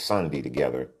strawberries Sunday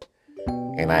together,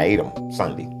 and I ate them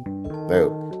Sunday.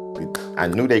 I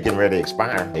knew they getting ready to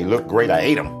expire. They looked great. I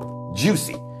ate them.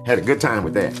 Juicy. Had a good time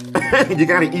with that. You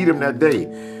got to eat them that day.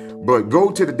 But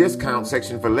go to the discount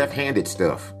section for left-handed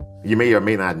stuff. You may or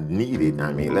may not need it.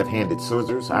 I mean, left-handed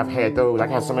scissors. I've had those. I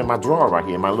got some in my drawer right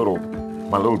here, my little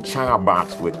child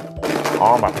box with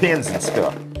all my pens and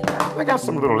stuff. I got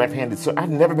some little left-handed scissors. I've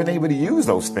never been able to use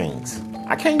those things.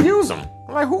 I can't use them.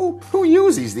 I'm like, who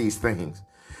uses these things?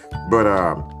 But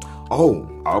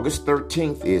August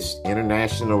 13th is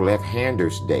International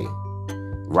Left-Handers Day.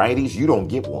 Righties, you don't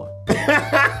get one.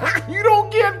 You don't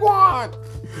get one.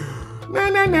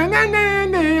 Nah.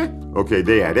 Okay,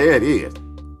 there it is.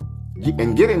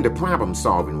 And get into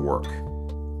problem-solving work.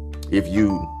 If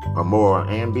you are more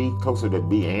ambi, closer to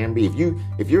be ambi,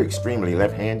 if you're extremely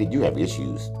left-handed, you have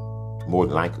issues. More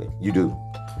than likely, you do.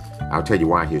 I'll tell you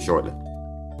why here shortly.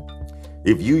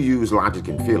 If you use logic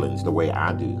and feelings the way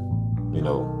I do,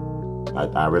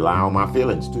 I rely on my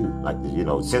feelings too. Like,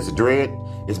 sense of dread.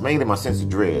 It's mainly my sense of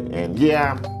dread. And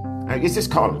yeah, it's just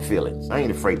call them feelings. I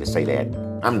ain't afraid to say that.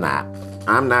 I'm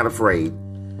not afraid.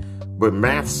 But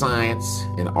math, science,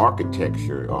 and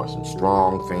architecture are some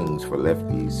strong things for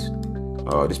lefties.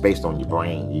 Just based on your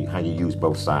brain, how you use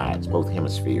both sides, both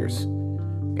hemispheres.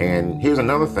 And here's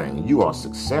another thing. You are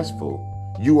successful.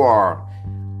 You are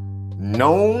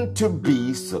known to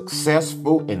be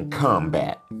successful in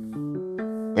combat.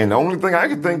 And the only thing I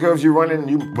can think of is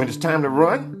when it's time to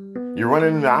run, you're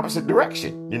running in the opposite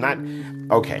direction. You're not,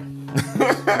 okay.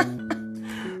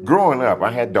 Growing up,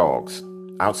 I had dogs,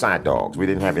 outside dogs. We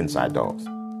didn't have inside dogs.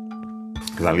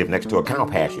 Because I lived next to a cow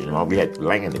pasture, we had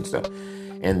land and stuff.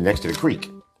 And next to the creek.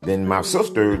 Then my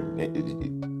sister,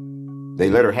 they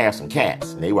let her have some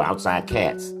cats. And they were outside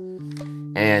cats.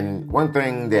 And one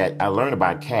thing that I learned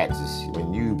about cats is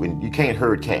when you can't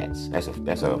herd cats.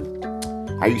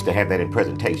 I used to have that in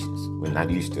presentations when I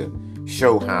used to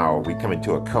show how we come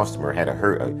into a customer had a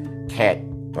cat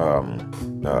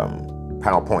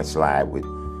PowerPoint slide with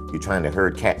you trying to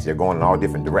herd cats. They're going in all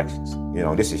different directions.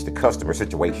 This is the customer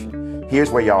situation.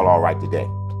 Here's where y'all are right today.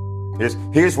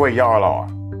 Here's where y'all are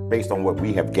based on what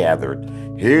we have gathered.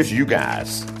 Here's you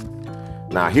guys.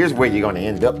 Now, here's where you're going to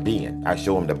end up being. I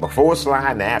show them the before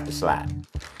slide and the after slide.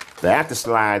 The after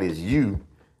slide is you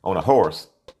on a horse,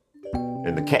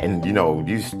 and the cat, and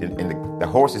the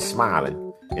horse is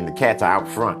smiling, and the cats are out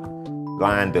front,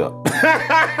 lined up.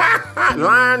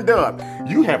 Lined up.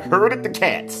 You have herded the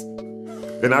cats.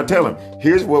 And I tell them,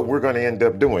 here's what we're going to end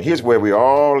up doing. Here's where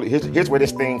here's where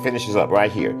this thing finishes up right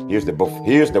here. Here's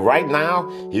the right now.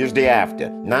 Here's the after.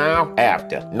 Now,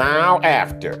 after. Now,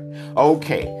 after.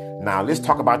 Okay. Now let's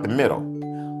talk about the middle.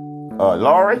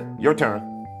 Laurie, your turn.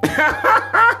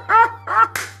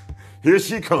 Here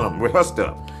she comes with her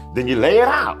stuff. Then you lay it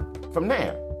out from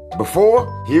there. Before,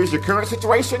 here's your current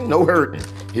situation, no herding.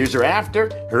 Here's your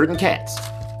after, herding cats.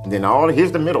 And then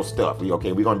here's the middle stuff. We're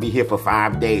going to be here for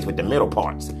 5 days with the middle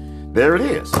parts. There it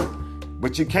is.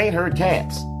 But you can't herd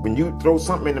cats. When you throw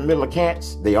something in the middle of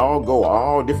cats, they all go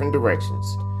all different directions.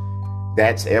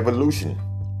 That's evolution.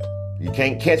 You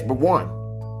can't catch but one.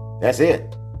 That's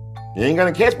it. You ain't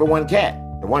going to catch but one cat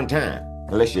at one time,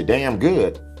 unless you're damn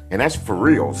good. And that's for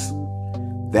reals.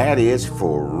 That is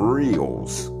for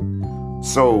reals.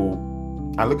 So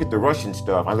I look at the Russian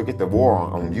stuff. I look at the war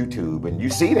on YouTube, and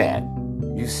you see that.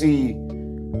 You see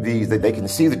they can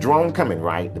see the drone coming,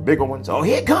 right? The bigger ones. Oh,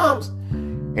 here it comes.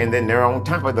 And then they're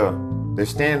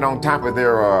standing on top of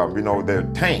their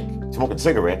tank, smoking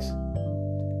cigarettes.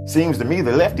 Seems to me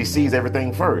the lefty sees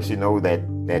everything first. That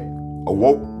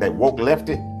woke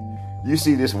lefty. You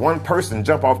see this one person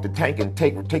jump off the tank and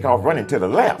take off running to the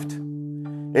left.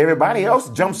 Everybody else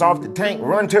jumps off the tank,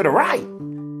 run to the right.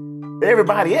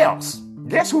 Everybody else.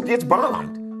 Guess who gets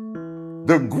bombed?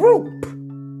 The group.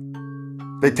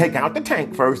 They take out the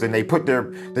tank first, and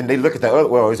then they look at the other.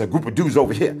 Well, there's a group of dudes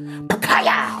over here.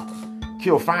 Pakayow!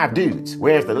 Kill 5 dudes.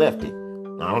 Where's the lefty?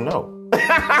 I don't know.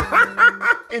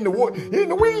 in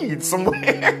the weeds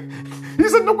somewhere.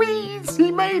 He's in the weeds.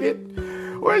 He made it.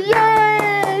 Well,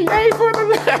 yay! Yay for the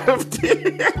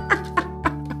lefty.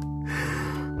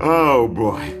 Oh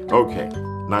boy. Okay.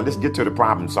 Now let's get to the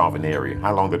problem solving area.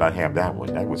 How long did I have that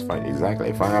one? That was funny.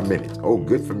 Exactly 5 minutes. Oh,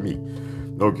 good for me.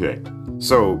 Okay.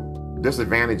 So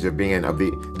disadvantages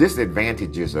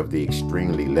of the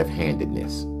extremely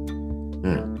left-handedness.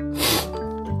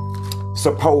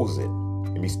 Suppose it.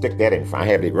 Let me stick that in. I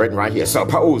have it written right here.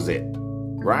 Suppose it.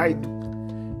 Right?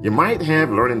 You might have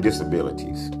learning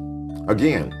disabilities.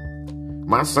 Again,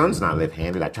 my son's not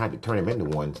left-handed. I tried to turn him into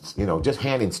one, just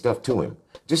handing stuff to him.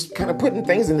 Just kind of putting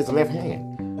things in his left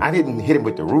hand. I didn't hit him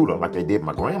with the ruler like they did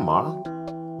my grandma.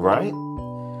 Right?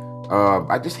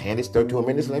 I just handed stuff to him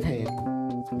in his left hand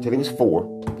until he was 4.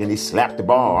 Then he slapped the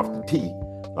ball off the tee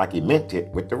like he meant it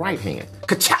with the right hand.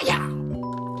 Ka-cha-ya!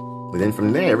 And then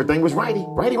from there, everything was righty.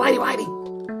 Righty, righty, righty.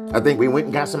 I think we went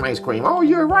and got some ice cream. Oh,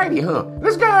 you're a righty, huh?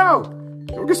 Let's go.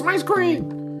 Go get some ice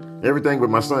cream. Everything with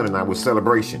my son and I was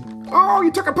celebration. Oh,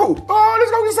 you took a poop. Oh,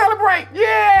 let's go celebrate.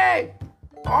 Yay.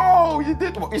 Oh, you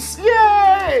did.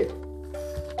 Yay.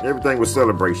 Everything was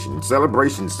celebration.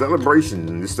 Celebration,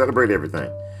 celebration. Just celebrate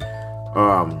everything.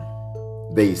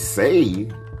 They say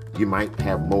you might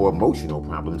have more emotional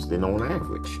problems than on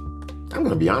average. I'm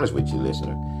going to be honest with you,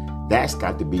 listener. That's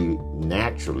got to be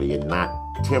naturally and not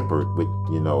tempered with,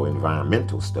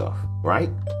 environmental stuff, right?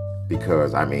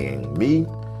 Because, me,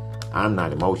 I'm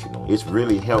not emotional. It's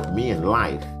really helped me in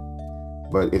life,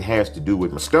 but it has to do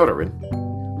with my stuttering,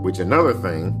 which another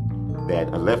thing that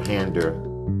a left-hander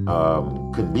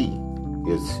could be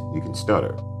is you can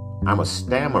stutter. I'm a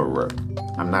stammerer.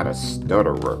 I'm not a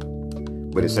stutterer,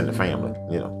 but it's in the family,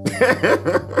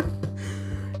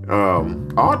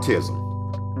 Autism.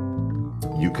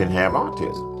 You can have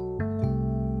autism.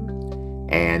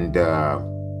 And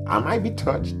I might be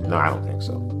touched. No, I don't think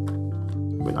so.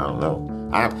 But I don't know.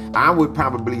 I would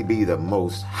probably be the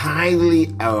most the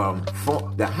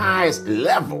highest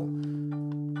level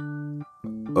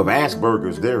of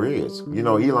Asperger's there is.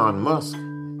 Elon Musk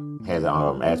has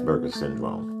Asperger's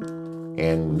syndrome.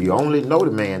 And you only know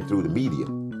the man through the media,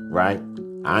 right?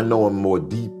 I know him more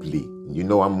deeply. We're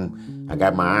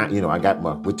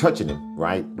touching him,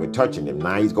 right? We're touching him.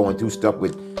 Now he's going through stuff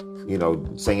with,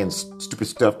 saying stupid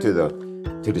stuff to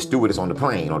the stewardess on the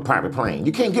plane, on a private plane.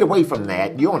 You can't get away from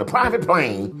that. You're on a private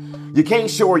plane. You can't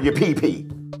show her your pee-pee.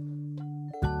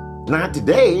 Not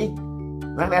today.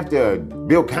 Not after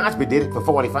Bill Cosby did it for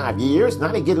 45 years.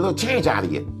 Now they get a little change out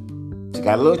of you. She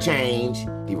got a little change.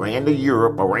 He ran to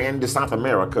Europe or ran to South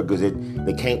America because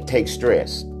they can't take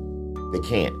stress. They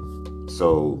can't.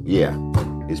 So yeah,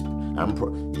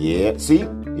 see,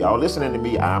 y'all listening to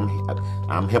me.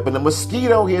 I'm helping a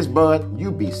mosquito his butt.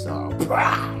 You be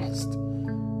surprised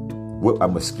what a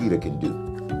mosquito can do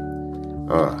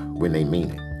when they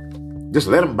mean it. Just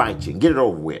let them bite you and get it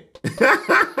over with.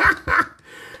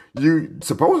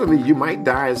 Supposedly you might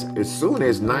die as soon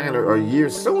as 9 or a year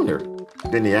sooner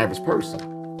than the average person.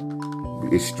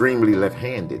 Extremely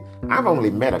left-handed. I've only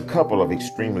met a couple of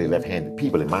extremely left-handed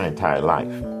people in my entire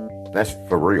life. That's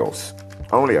for reals.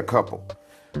 Only a couple.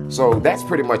 So that's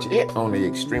pretty much it on the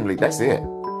extremely, that's it.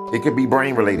 It could be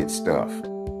brain-related stuff.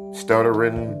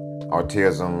 Stuttering,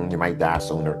 autism, you might die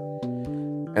sooner.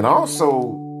 And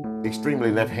also,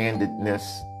 extremely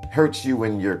left-handedness hurts you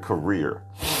in your career.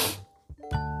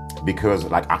 Because,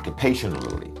 like,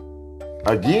 occupationally.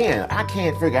 Again, I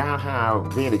can't figure out how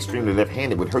being extremely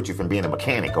left-handed would hurt you from being a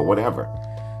mechanic or whatever.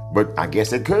 But I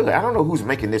guess it could. I don't know who's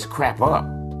making this crap up.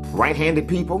 Right-handed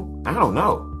people? I don't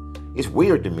know. It's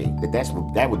weird to me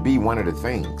that would be one of the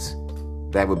things.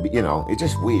 That would be, it's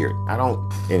just weird.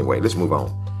 Anyway, let's move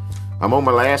on. I'm on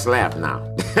my last lap now.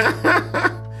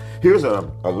 Here's a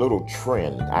little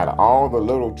trend. Out of all the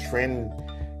little trend,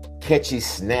 catchy,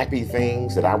 snappy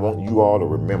things that I want you all to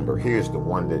remember, here's the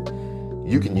one that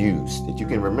you can use, that you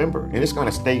can remember. And it's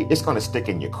gonna stick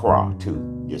in your craw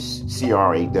too. Your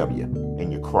C-R-A-W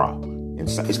in your craw. And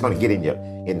so it's gonna get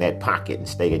in that pocket and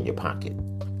stay in your pocket.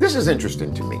 This is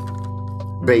interesting to me.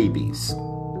 Babies.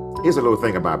 Here's a little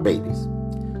thing about babies.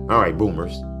 All right,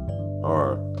 boomers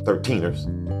or 13ers.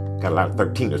 Got a lot of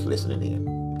 13ers listening in.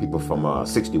 People from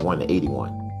 61 to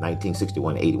 81,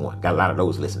 1961 to 81. Got a lot of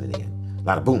those listening in. A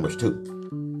lot of boomers too.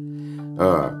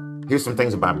 Here's some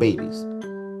things about babies.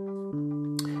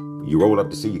 You roll up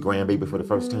to see your grandbaby for the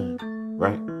first time,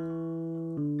 right?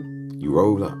 You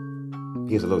roll up.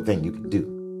 Here's a little thing you can do,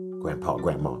 grandpa,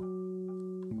 grandma.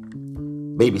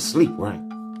 Baby sleep, right?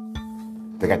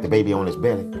 They got the baby on his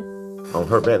belly, on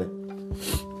her belly.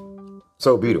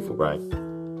 So beautiful, right?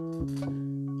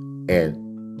 And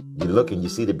you look and you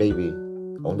see the baby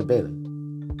on the belly.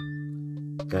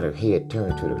 Got her head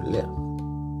turned to the left.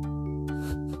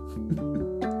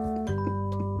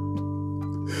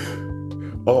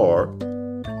 Or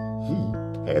he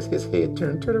has his head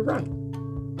turned to the right.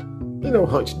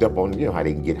 Hunched up on, how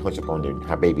they can get hunched up on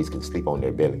how babies can sleep on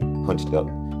their belly, hunched up,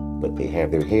 but they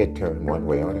have their head turned one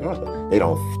way or the other. They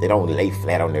don't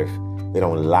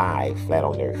lie flat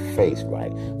on their face,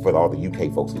 right? For all the UK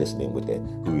folks listening with that,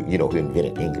 who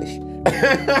invented English.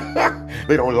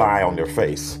 They don't lie on their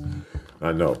face.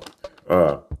 I know.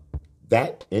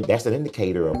 That's an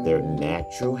indicator of their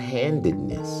natural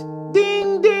handedness.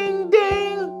 Ding, ding,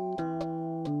 ding.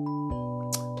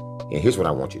 And here's what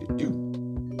I want you to do.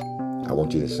 I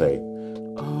want you to say,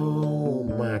 oh,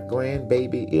 my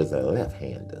grandbaby is a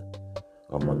left-hander.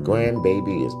 Or my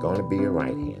grandbaby is going to be a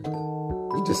right-hander.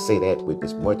 You just say that with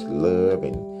as much love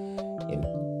and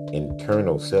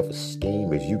internal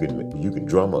self-esteem as you can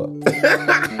drum up.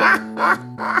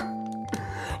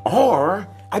 Or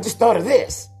I just thought of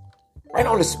this right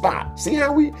on the spot. See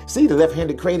how we see the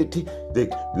left-handed creativity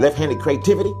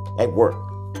at work.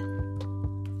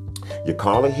 You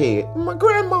call ahead. My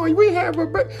grandma, we have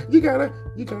you got a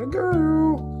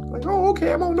girl. Like, oh,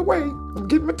 okay, I'm on the way. I'm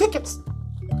getting my tickets.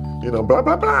 Blah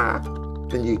blah blah.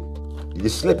 Then you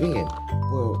slip in.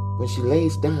 Well, when she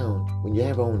lays down, when you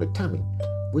have her on the tummy,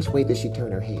 which way does she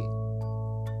turn her head?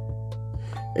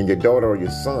 And your daughter or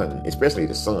your son, especially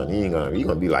the son, you're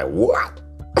gonna be like, what?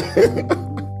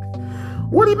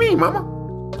 What do you mean, mama?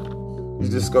 You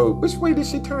just go, which way does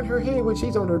she turn her head when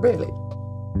she's on her belly?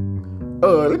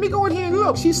 Let me go in here and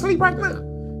look. She's asleep right now.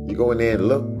 You go in there and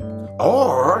look.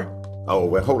 Or,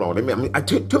 hold on. I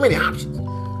took too many options.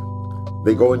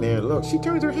 They go in there and look. She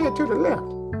turns her head to the left.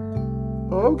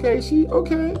 Okay,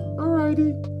 all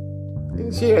righty.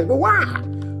 And she has, why?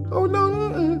 Oh,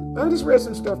 no, I just read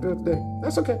some stuff the other day.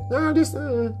 That's okay. No, it's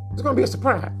going to be a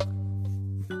surprise.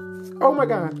 Oh, my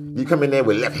God. You come in there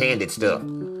with left-handed stuff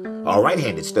or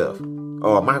right-handed stuff.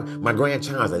 Or my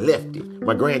grandchild's a lefty.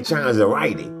 My grandchild's a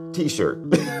righty. T-shirt.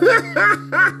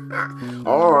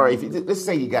 Or let's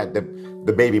say you got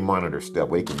the baby monitor stuff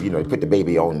where you can, put the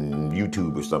baby on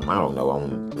YouTube or something, I don't know,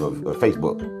 on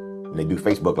Facebook. And they do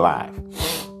Facebook Live.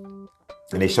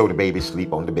 And they show the baby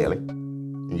sleep on the belly.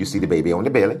 And you see the baby on the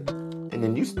belly. And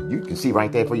then you can see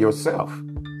right there for yourself.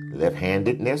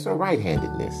 Left-handedness or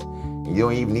right-handedness. And you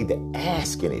don't even need to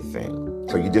ask anything.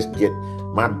 So you just get,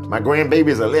 my grandbaby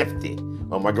is a lefty.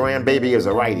 or my grandbaby is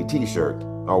a righty t-shirt,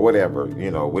 or whatever,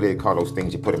 what do they call those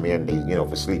things you put them in,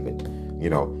 for sleeping,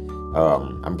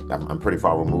 I'm pretty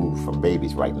far removed from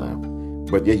babies right now.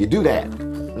 But yeah, you do that.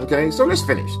 Okay, so let's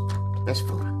finish. That's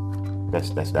fun.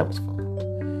 That was fun.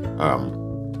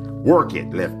 Work it,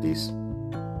 lefties.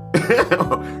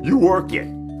 You work it.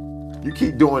 You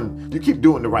keep doing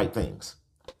the right things.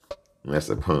 That's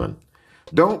a pun.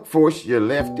 Don't force your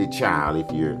lefty child,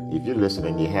 if you're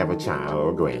listening, you have a child or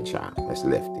a grandchild. That's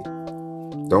lefty.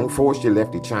 Don't force your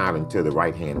lefty child into the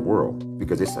right-hand world,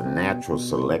 because it's a natural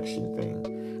selection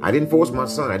thing. I didn't force my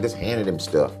son. I just handed him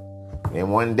stuff.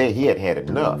 And one day he had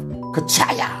enough.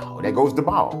 Ka-chow! There goes the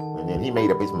ball. And then he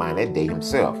made up his mind that day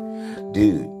himself.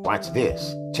 Dude, watch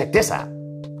this. Check this out.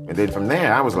 And then from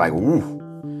there, I was like, ooh.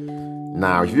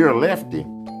 Now, if you're a lefty,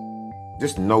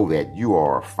 just know that you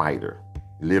are a fighter,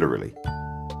 literally.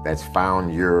 That's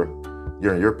found your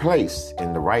place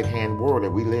in the right-hand world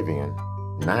that we live in.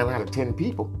 9 out of 10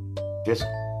 people, just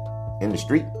in the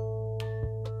street,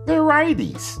 they're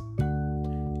righties.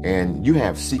 And you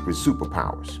have secret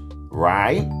superpowers,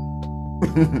 right?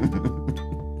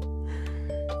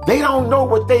 They don't know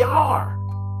what they are.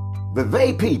 The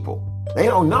they people, they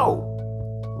don't know.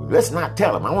 Let's not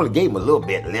tell them. I only gave them a little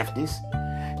bit, lefties.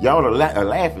 Y'all are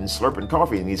laughing, slurping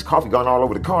coffee, and there's coffee gone all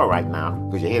over the car right now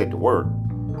because you're headed to work.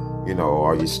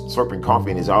 Or you're slurping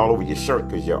coffee and it's all over your shirt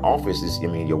because your office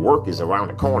your work is around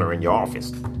the corner in your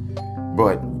office.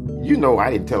 But,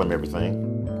 I didn't tell them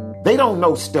everything. They don't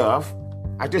know stuff.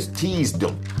 I just teased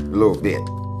them a little bit.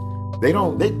 They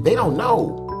don't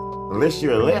know. Unless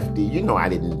you're a lefty, I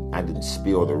didn't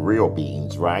spill the real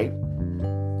beans, right?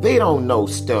 They don't know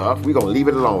stuff. We're going to leave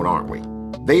it alone, aren't we?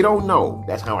 They don't know.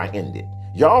 That's how I end it.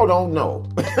 Y'all don't know.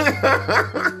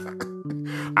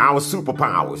 Our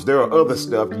superpowers. There are other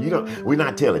stuff. We're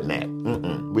not telling that.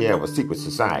 We have a secret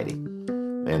society.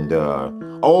 And,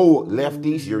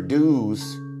 lefties, your dues.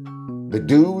 The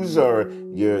dues are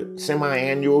your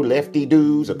semi-annual lefty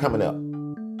dues are coming up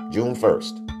June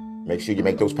 1st. Make sure you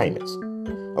make those payments.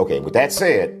 Okay, with that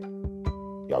said,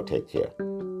 y'all take care.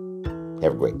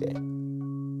 Have a great day.